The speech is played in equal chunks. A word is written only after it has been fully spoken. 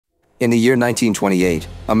In the year 1928,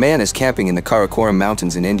 a man is camping in the Karakoram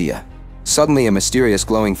Mountains in India. Suddenly, a mysterious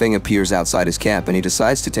glowing thing appears outside his camp and he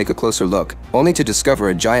decides to take a closer look, only to discover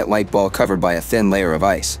a giant light ball covered by a thin layer of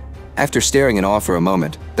ice. After staring in awe for a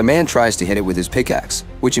moment, the man tries to hit it with his pickaxe,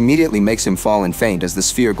 which immediately makes him fall and faint as the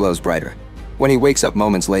sphere glows brighter. When he wakes up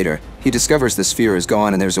moments later, he discovers the sphere is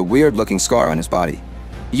gone and there's a weird-looking scar on his body.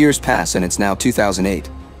 Years pass and it's now 2008.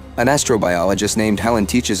 An astrobiologist named Helen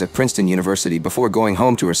teaches at Princeton University before going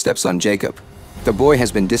home to her stepson Jacob. The boy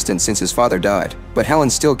has been distant since his father died, but Helen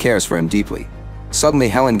still cares for him deeply. Suddenly,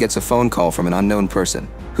 Helen gets a phone call from an unknown person,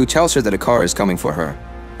 who tells her that a car is coming for her.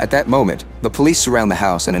 At that moment, the police surround the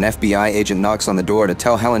house and an FBI agent knocks on the door to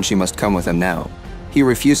tell Helen she must come with him now. He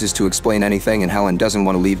refuses to explain anything and Helen doesn't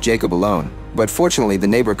want to leave Jacob alone, but fortunately the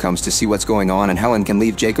neighbor comes to see what's going on and Helen can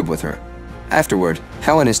leave Jacob with her. Afterward,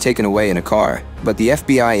 Helen is taken away in a car, but the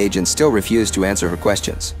FBI agents still refuse to answer her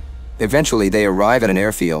questions. Eventually, they arrive at an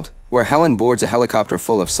airfield, where Helen boards a helicopter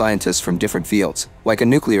full of scientists from different fields, like a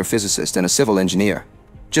nuclear physicist and a civil engineer.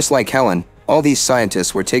 Just like Helen, all these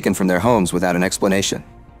scientists were taken from their homes without an explanation.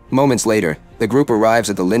 Moments later, the group arrives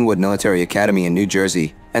at the Linwood Military Academy in New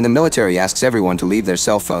Jersey, and the military asks everyone to leave their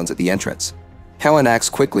cell phones at the entrance. Helen acts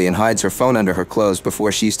quickly and hides her phone under her clothes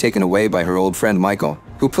before she's taken away by her old friend Michael,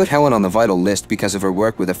 who put Helen on the vital list because of her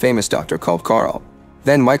work with a famous doctor called Carl.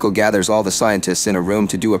 Then Michael gathers all the scientists in a room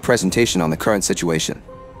to do a presentation on the current situation.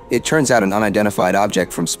 It turns out an unidentified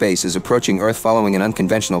object from space is approaching Earth following an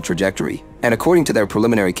unconventional trajectory, and according to their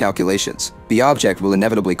preliminary calculations, the object will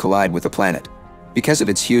inevitably collide with the planet. Because of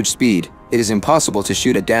its huge speed, it is impossible to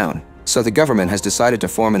shoot it down, so the government has decided to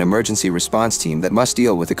form an emergency response team that must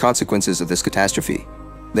deal with the consequences of this catastrophe.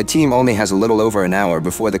 The team only has a little over an hour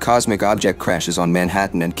before the cosmic object crashes on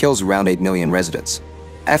Manhattan and kills around 8 million residents.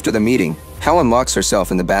 After the meeting, Helen locks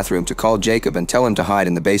herself in the bathroom to call Jacob and tell him to hide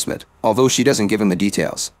in the basement, although she doesn't give him the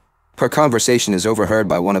details. Her conversation is overheard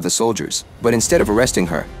by one of the soldiers, but instead of arresting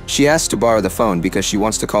her, she asks to borrow the phone because she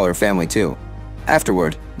wants to call her family too.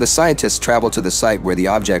 Afterward, the scientists travel to the site where the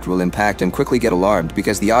object will impact and quickly get alarmed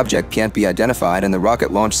because the object can't be identified and the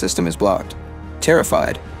rocket launch system is blocked.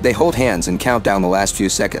 Terrified, they hold hands and count down the last few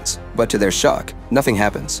seconds, but to their shock, nothing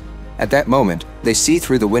happens. At that moment, they see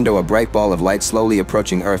through the window a bright ball of light slowly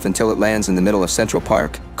approaching Earth until it lands in the middle of Central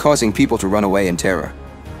Park, causing people to run away in terror.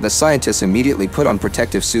 The scientists immediately put on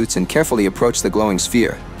protective suits and carefully approach the glowing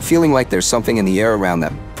sphere, feeling like there's something in the air around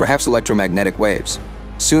them, perhaps electromagnetic waves.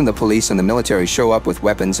 Soon the police and the military show up with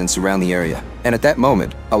weapons and surround the area, and at that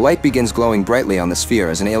moment, a light begins glowing brightly on the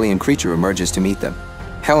sphere as an alien creature emerges to meet them.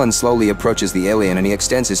 Helen slowly approaches the alien and he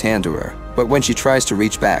extends his hand to her, but when she tries to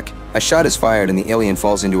reach back, a shot is fired and the alien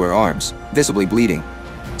falls into her arms, visibly bleeding.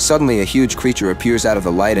 Suddenly, a huge creature appears out of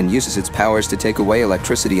the light and uses its powers to take away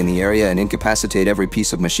electricity in the area and incapacitate every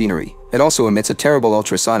piece of machinery. It also emits a terrible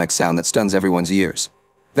ultrasonic sound that stuns everyone's ears.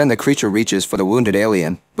 Then the creature reaches for the wounded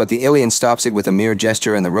alien, but the alien stops it with a mere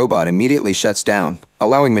gesture and the robot immediately shuts down,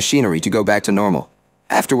 allowing machinery to go back to normal.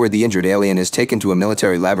 Afterward, the injured alien is taken to a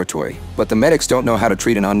military laboratory, but the medics don't know how to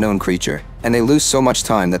treat an unknown creature, and they lose so much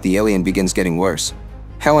time that the alien begins getting worse.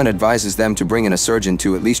 Helen advises them to bring in a surgeon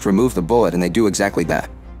to at least remove the bullet, and they do exactly that.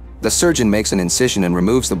 The surgeon makes an incision and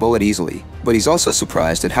removes the bullet easily, but he's also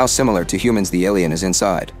surprised at how similar to humans the alien is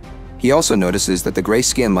inside. He also notices that the gray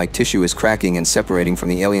skin-like tissue is cracking and separating from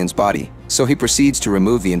the alien's body, so he proceeds to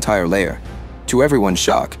remove the entire layer. To everyone's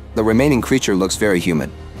shock, the remaining creature looks very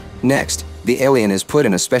human. Next, the alien is put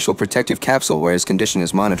in a special protective capsule where his condition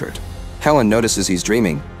is monitored. Helen notices he's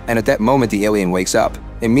dreaming, and at that moment the alien wakes up,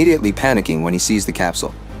 immediately panicking when he sees the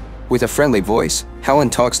capsule. With a friendly voice, Helen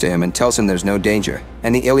talks to him and tells him there's no danger,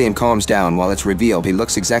 and the alien calms down while it's revealed he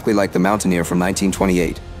looks exactly like the mountaineer from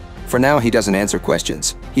 1928. For now, he doesn't answer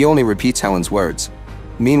questions, he only repeats Helen's words.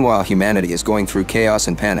 Meanwhile, humanity is going through chaos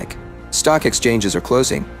and panic. Stock exchanges are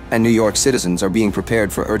closing, and New York citizens are being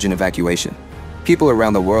prepared for urgent evacuation. People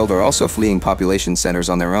around the world are also fleeing population centers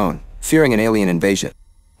on their own, fearing an alien invasion.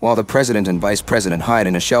 While the president and vice president hide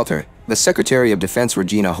in a shelter, the Secretary of Defense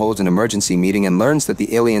Regina holds an emergency meeting and learns that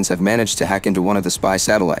the aliens have managed to hack into one of the spy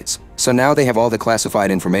satellites, so now they have all the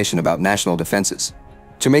classified information about national defenses.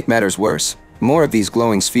 To make matters worse, more of these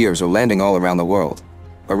glowing spheres are landing all around the world.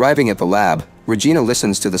 Arriving at the lab, Regina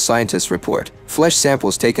listens to the scientist's report. Flesh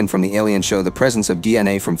samples taken from the alien show the presence of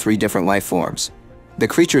DNA from 3 different life forms. The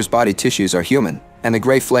creature's body tissues are human, and the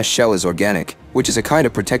gray flesh shell is organic, which is a kind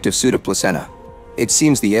of protective suit of placenta. It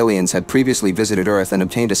seems the aliens had previously visited Earth and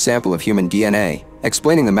obtained a sample of human DNA,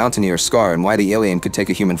 explaining the mountaineer's scar and why the alien could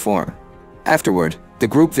take a human form. Afterward, the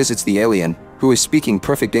group visits the alien, who is speaking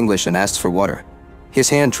perfect English and asks for water. His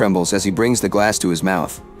hand trembles as he brings the glass to his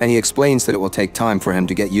mouth, and he explains that it will take time for him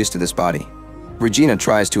to get used to this body. Regina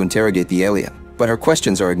tries to interrogate the alien, but her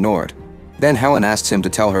questions are ignored. Then Helen asks him to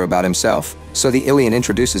tell her about himself, so the alien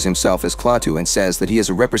introduces himself as Klaatu and says that he is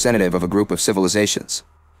a representative of a group of civilizations.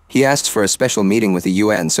 He asks for a special meeting with the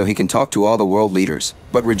UN so he can talk to all the world leaders,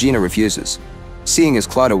 but Regina refuses. Seeing as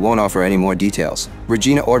Klaatu won't offer any more details,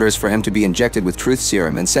 Regina orders for him to be injected with truth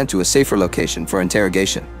serum and sent to a safer location for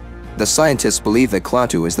interrogation. The scientists believe that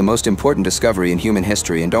Klaatu is the most important discovery in human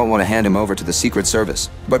history and don't want to hand him over to the Secret Service,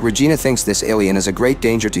 but Regina thinks this alien is a great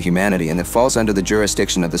danger to humanity and that falls under the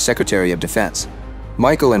jurisdiction of the Secretary of Defense.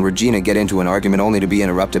 Michael and Regina get into an argument only to be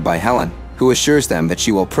interrupted by Helen, who assures them that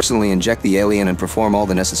she will personally inject the alien and perform all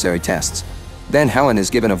the necessary tests. Then Helen is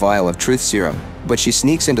given a vial of truth serum, but she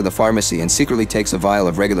sneaks into the pharmacy and secretly takes a vial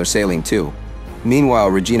of regular saline too. Meanwhile,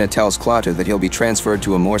 Regina tells Klaatu that he'll be transferred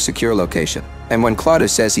to a more secure location, and when Klaatu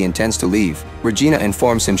says he intends to leave, Regina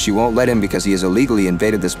informs him she won't let him because he has illegally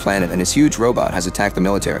invaded this planet and his huge robot has attacked the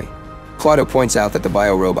military. Klaatu points out that the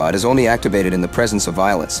biorobot is only activated in the presence of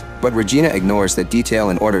violence, but Regina ignores that detail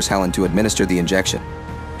and orders Helen to administer the injection.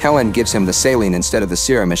 Helen gives him the saline instead of the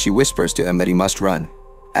serum as she whispers to him that he must run.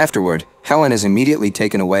 Afterward, Helen is immediately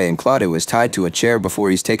taken away and Klaatu is tied to a chair before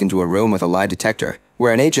he's taken to a room with a lie detector,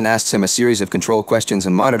 where an agent asks him a series of control questions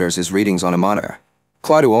and monitors his readings on a monitor.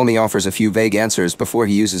 Klaatu only offers a few vague answers before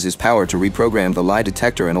he uses his power to reprogram the lie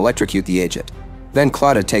detector and electrocute the agent. Then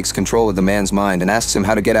Klaatu takes control of the man's mind and asks him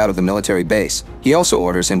how to get out of the military base. He also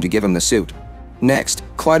orders him to give him the suit. Next,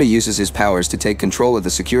 Klaatu uses his powers to take control of the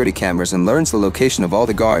security cameras and learns the location of all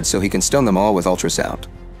the guards so he can stun them all with ultrasound.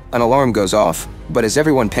 An alarm goes off, but as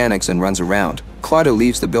everyone panics and runs around, Klaatu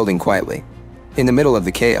leaves the building quietly. In the middle of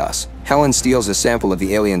the chaos, Helen steals a sample of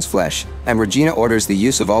the alien's flesh, and Regina orders the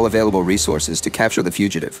use of all available resources to capture the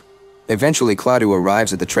fugitive. Eventually, Klaatu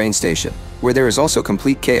arrives at the train station, where there is also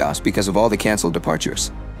complete chaos because of all the cancelled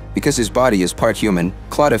departures. Because his body is part human,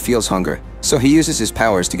 Klaatu feels hunger, so he uses his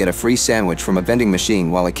powers to get a free sandwich from a vending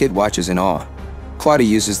machine while a kid watches in awe. Klaatu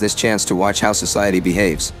uses this chance to watch how society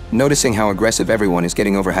behaves, noticing how aggressive everyone is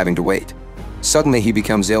getting over having to wait. Suddenly he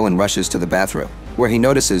becomes ill and rushes to the bathroom, where he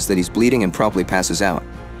notices that he's bleeding and promptly passes out.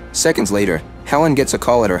 Seconds later, Helen gets a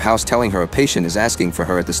call at her house telling her a patient is asking for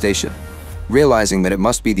her at the station. Realizing that it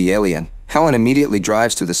must be the alien, Helen immediately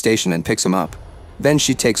drives to the station and picks him up. Then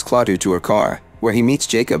she takes Klaatu to her car, where he meets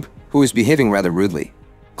Jacob, who is behaving rather rudely.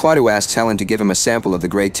 Klaatu asks Helen to give him a sample of the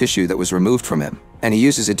gray tissue that was removed from him, and he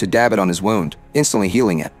uses it to dab it on his wound, instantly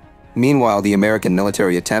healing it. Meanwhile, the American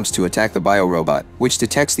military attempts to attack the biorobot, which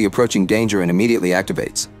detects the approaching danger and immediately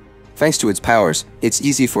activates. Thanks to its powers, it's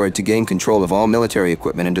easy for it to gain control of all military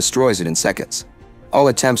equipment and destroys it in seconds. All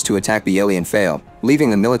attempts to attack the alien fail, leaving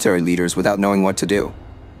the military leaders without knowing what to do.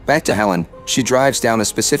 Back to Helen, she drives down a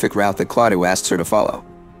specific route that Klaatu asks her to follow.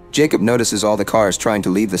 Jacob notices all the cars trying to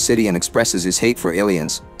leave the city and expresses his hate for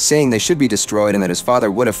aliens, saying they should be destroyed and that his father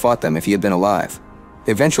would have fought them if he had been alive.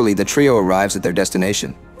 Eventually, the trio arrives at their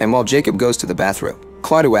destination, and while Jacob goes to the bathroom,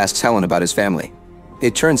 Klaatu asks Helen about his family.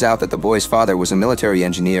 It turns out that the boy's father was a military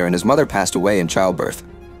engineer and his mother passed away in childbirth.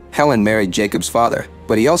 Helen married Jacob's father,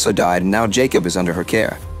 but he also died and now Jacob is under her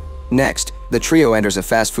care. Next, the trio enters a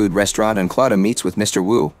fast food restaurant and Klaatu meets with Mr.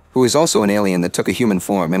 Wu, who is also an alien that took a human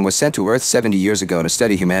form and was sent to Earth 70 years ago to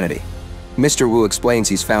study humanity. Mr. Wu explains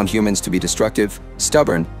he's found humans to be destructive,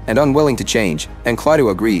 stubborn, and unwilling to change, and Klaatu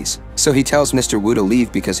agrees, so he tells Mr. Wu to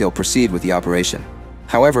leave because he'll proceed with the operation.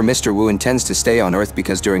 However, Mr. Wu intends to stay on Earth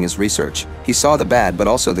because during his research, he saw the bad but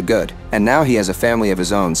also the good, and now he has a family of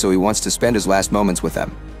his own so he wants to spend his last moments with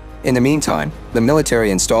them. In the meantime, the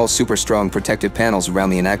military installs super strong protective panels around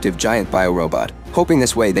the inactive giant biorobot, hoping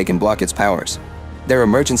this way they can block its powers. Their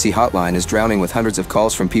emergency hotline is drowning with hundreds of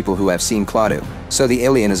calls from people who have seen Klaatu, so the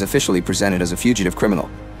alien is officially presented as a fugitive criminal.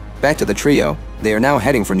 Back to the trio, they are now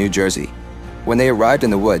heading for New Jersey. When they arrived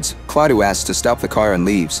in the woods, Klaatu asks to stop the car and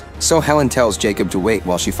leaves, so Helen tells Jacob to wait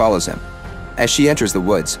while she follows him. As she enters the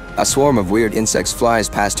woods, a swarm of weird insects flies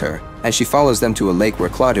past her, and she follows them to a lake where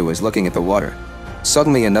Klaatu is looking at the water.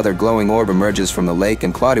 Suddenly another glowing orb emerges from the lake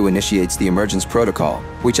and Klaatu initiates the emergence protocol,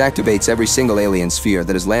 which activates every single alien sphere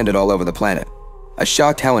that has landed all over the planet. A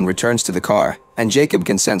shocked Helen returns to the car, and Jacob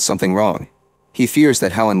can sense something wrong. He fears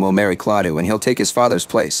that Helen will marry Klaatu and he'll take his father's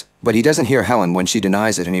place, but he doesn't hear Helen when she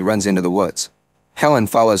denies it and he runs into the woods. Helen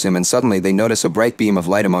follows him and suddenly they notice a bright beam of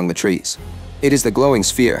light among the trees. It is the glowing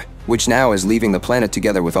sphere, which now is leaving the planet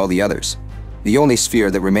together with all the others. The only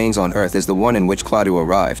sphere that remains on Earth is the one in which Klaatu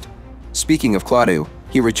arrived. Speaking of Klaatu,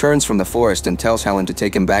 he returns from the forest and tells Helen to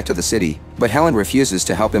take him back to the city, but Helen refuses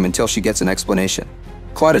to help him until she gets an explanation.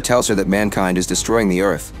 Claudia tells her that mankind is destroying the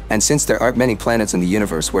Earth, and since there aren't many planets in the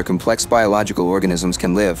universe where complex biological organisms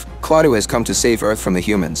can live, Claudia has come to save Earth from the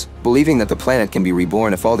humans, believing that the planet can be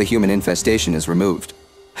reborn if all the human infestation is removed.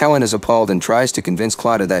 Helen is appalled and tries to convince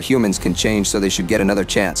Claudia that humans can change so they should get another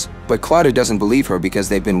chance, but Claudia doesn't believe her because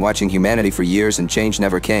they've been watching humanity for years and change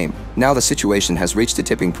never came. Now the situation has reached a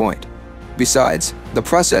tipping point. Besides, the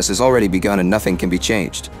process has already begun and nothing can be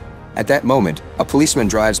changed. At that moment, a policeman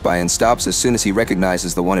drives by and stops as soon as he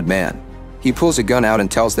recognizes the wanted man. He pulls a gun out and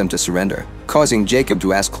tells them to surrender, causing Jacob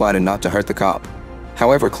to ask Claudia not to hurt the cop.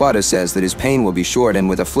 However, Claudia says that his pain will be short, and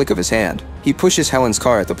with a flick of his hand, he pushes Helen's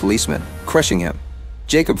car at the policeman, crushing him.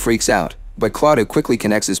 Jacob freaks out, but Claudia quickly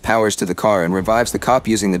connects his powers to the car and revives the cop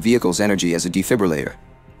using the vehicle's energy as a defibrillator.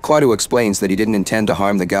 Claudia explains that he didn't intend to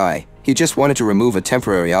harm the guy, he just wanted to remove a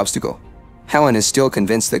temporary obstacle. Helen is still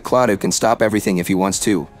convinced that Claudia can stop everything if he wants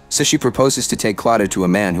to, so she proposes to take Claudia to a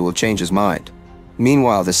man who will change his mind.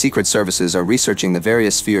 Meanwhile, the secret services are researching the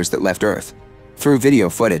various spheres that left Earth. Through video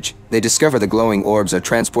footage, they discover the glowing orbs are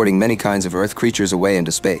transporting many kinds of Earth creatures away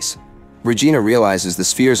into space. Regina realizes the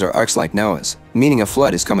spheres are arcs like Noah's, meaning a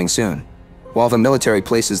flood is coming soon. While the military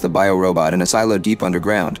places the biorobot in a silo deep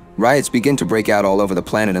underground, riots begin to break out all over the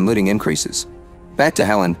planet and looting increases. Back to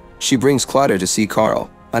Helen, she brings Claudia to see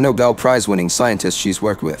Carl, a Nobel Prize-winning scientist she's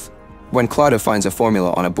worked with. When Claudia finds a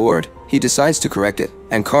formula on a board, he decides to correct it,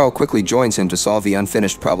 and Carl quickly joins him to solve the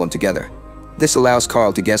unfinished problem together. This allows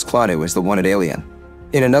Carl to guess Claudia as the wanted alien.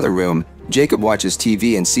 In another room, Jacob watches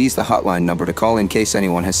TV and sees the hotline number to call in case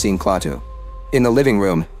anyone has seen Claudia. In the living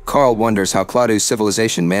room, Carl wonders how Claudia's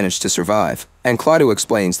civilization managed to survive, and Claudia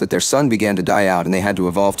explains that their son began to die out and they had to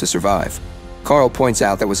evolve to survive. Carl points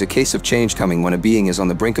out that was a case of change coming when a being is on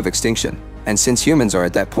the brink of extinction, and since humans are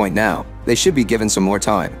at that point now, they should be given some more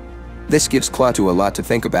time. This gives Claudia a lot to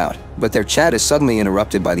think about, but their chat is suddenly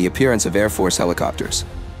interrupted by the appearance of Air Force helicopters.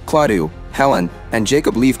 Claudia, Helen, and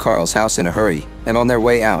Jacob leave Carl's house in a hurry, and on their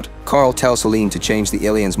way out, Carl tells Helene to change the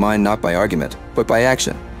alien's mind not by argument, but by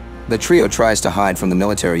action. The trio tries to hide from the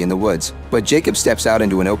military in the woods, but Jacob steps out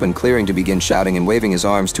into an open clearing to begin shouting and waving his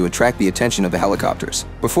arms to attract the attention of the helicopters,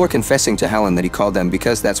 before confessing to Helen that he called them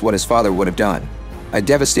because that's what his father would have done. A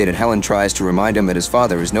devastated Helen tries to remind him that his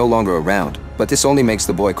father is no longer around, but this only makes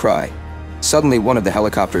the boy cry. Suddenly, one of the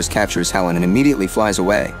helicopters captures Helen and immediately flies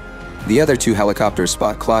away. The other two helicopters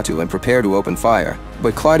spot Claudia and prepare to open fire,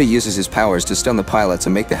 but Claudia uses his powers to stun the pilots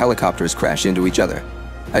and make the helicopters crash into each other.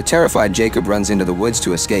 A terrified Jacob runs into the woods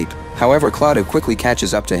to escape, however Claudia quickly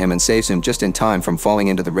catches up to him and saves him just in time from falling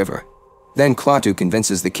into the river. Then Claudia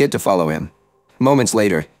convinces the kid to follow him. Moments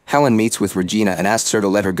later, Helen meets with Regina and asks her to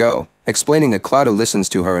let her go, explaining that Claudia listens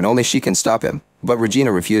to her and only she can stop him, but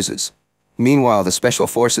Regina refuses. Meanwhile, the special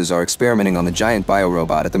forces are experimenting on the giant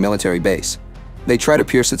biorobot at the military base. They try to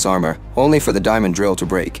pierce its armor, only for the diamond drill to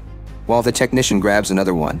break. While the technician grabs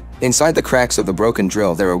another one, inside the cracks of the broken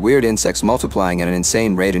drill there are weird insects multiplying at an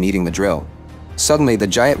insane rate and eating the drill. Suddenly, the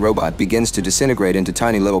giant robot begins to disintegrate into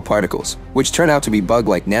tiny little particles, which turn out to be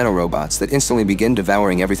bug-like nanorobots that instantly begin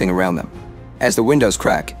devouring everything around them. As the windows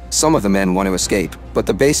crack, some of the men want to escape, but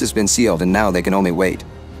the base has been sealed and now they can only wait.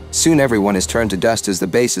 Soon everyone is turned to dust as the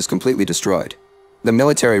base is completely destroyed. The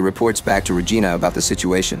military reports back to Regina about the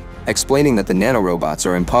situation, explaining that the nanorobots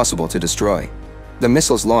are impossible to destroy. The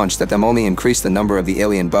missiles launched at them only increase the number of the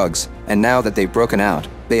alien bugs, and now that they've broken out,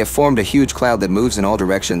 they have formed a huge cloud that moves in all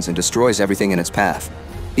directions and destroys everything in its path.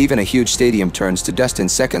 Even a huge stadium turns to dust in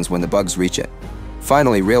seconds when the bugs reach it.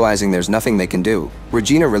 Finally, realizing there's nothing they can do,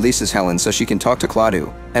 Regina releases Helen so she can talk to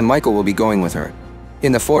Claudia, and Michael will be going with her.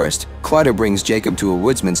 In the forest, Claudia brings Jacob to a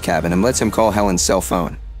woodsman's cabin and lets him call Helen's cell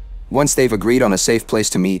phone. Once they've agreed on a safe place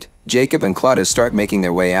to meet, Jacob and Claudia start making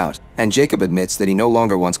their way out, and Jacob admits that he no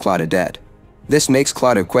longer wants Claudia dead. This makes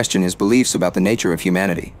Claudia question his beliefs about the nature of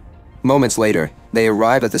humanity. Moments later, they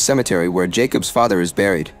arrive at the cemetery where Jacob's father is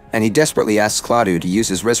buried, and he desperately asks Claudia to use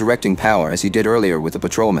his resurrecting power as he did earlier with the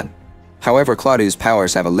patrolman. However, Claudia's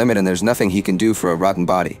powers have a limit and there's nothing he can do for a rotten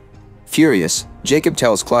body. Furious, Jacob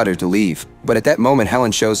tells Claudia to leave, but at that moment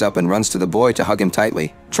Helen shows up and runs to the boy to hug him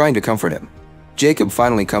tightly, trying to comfort him. Jacob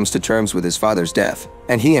finally comes to terms with his father's death,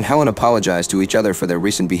 and he and Helen apologize to each other for their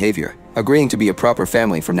recent behavior, agreeing to be a proper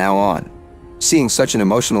family from now on. Seeing such an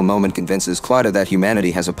emotional moment convinces Claudia that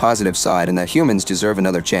humanity has a positive side and that humans deserve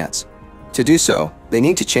another chance. To do so, they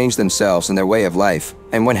need to change themselves and their way of life,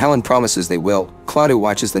 and when Helen promises they will, Claudia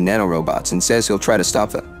watches the nanorobots and says he'll try to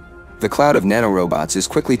stop them. The cloud of nanorobots is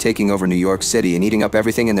quickly taking over New York City and eating up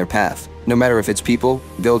everything in their path, no matter if it's people,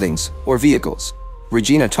 buildings, or vehicles.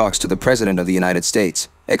 Regina talks to the President of the United States,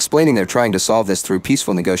 explaining they're trying to solve this through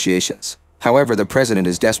peaceful negotiations. However, the President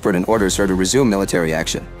is desperate and orders her to resume military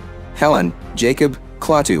action. Helen, Jacob,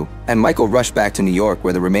 Klaatu and Michael rush back to New York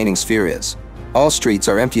where the remaining sphere is. All streets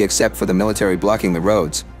are empty except for the military blocking the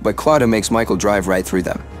roads, but Klaatu makes Michael drive right through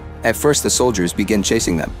them. At first the soldiers begin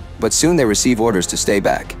chasing them, but soon they receive orders to stay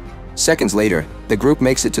back. Seconds later, the group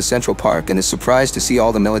makes it to Central Park and is surprised to see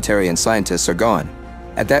all the military and scientists are gone.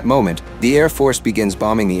 At that moment, the Air Force begins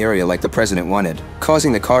bombing the area like the president wanted,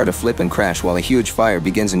 causing the car to flip and crash while a huge fire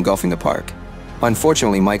begins engulfing the park.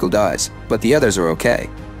 Unfortunately, Michael dies, but the others are okay.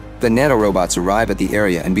 The nanorobots arrive at the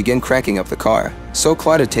area and begin cracking up the car, so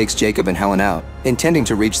Klaatu takes Jacob and Helen out, intending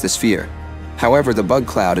to reach the sphere. However, the bug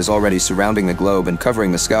cloud is already surrounding the globe and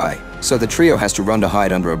covering the sky, so the trio has to run to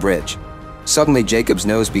hide under a bridge. Suddenly, Jacob's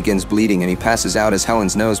nose begins bleeding and he passes out as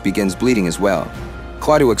Helen's nose begins bleeding as well.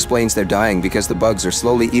 Klaatu explains they're dying because the bugs are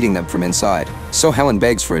slowly eating them from inside, so Helen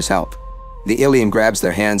begs for his help. The alien grabs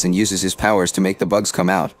their hands and uses his powers to make the bugs come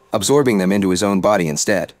out, absorbing them into his own body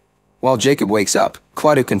instead. While Jacob wakes up,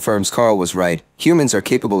 Klaatu confirms Carl was right, humans are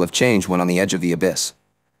capable of change when on the edge of the abyss.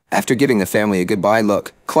 After giving the family a goodbye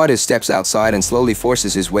look, Klaatu steps outside and slowly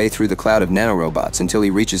forces his way through the cloud of nanorobots until he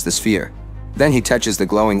reaches the sphere. Then he touches the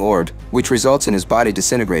glowing orb, which results in his body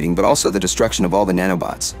disintegrating but also the destruction of all the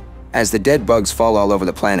nanobots. As the dead bugs fall all over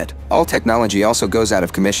the planet, all technology also goes out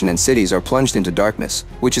of commission and cities are plunged into darkness,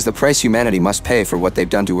 which is the price humanity must pay for what they've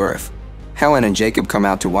done to Earth. Helen and Jacob come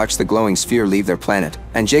out to watch the glowing sphere leave their planet,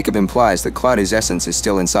 and Jacob implies that Klaatu's essence is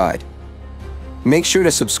still inside. Make sure to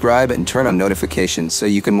subscribe and turn on notifications so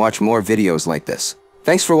you can watch more videos like this.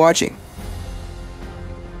 Thanks for watching.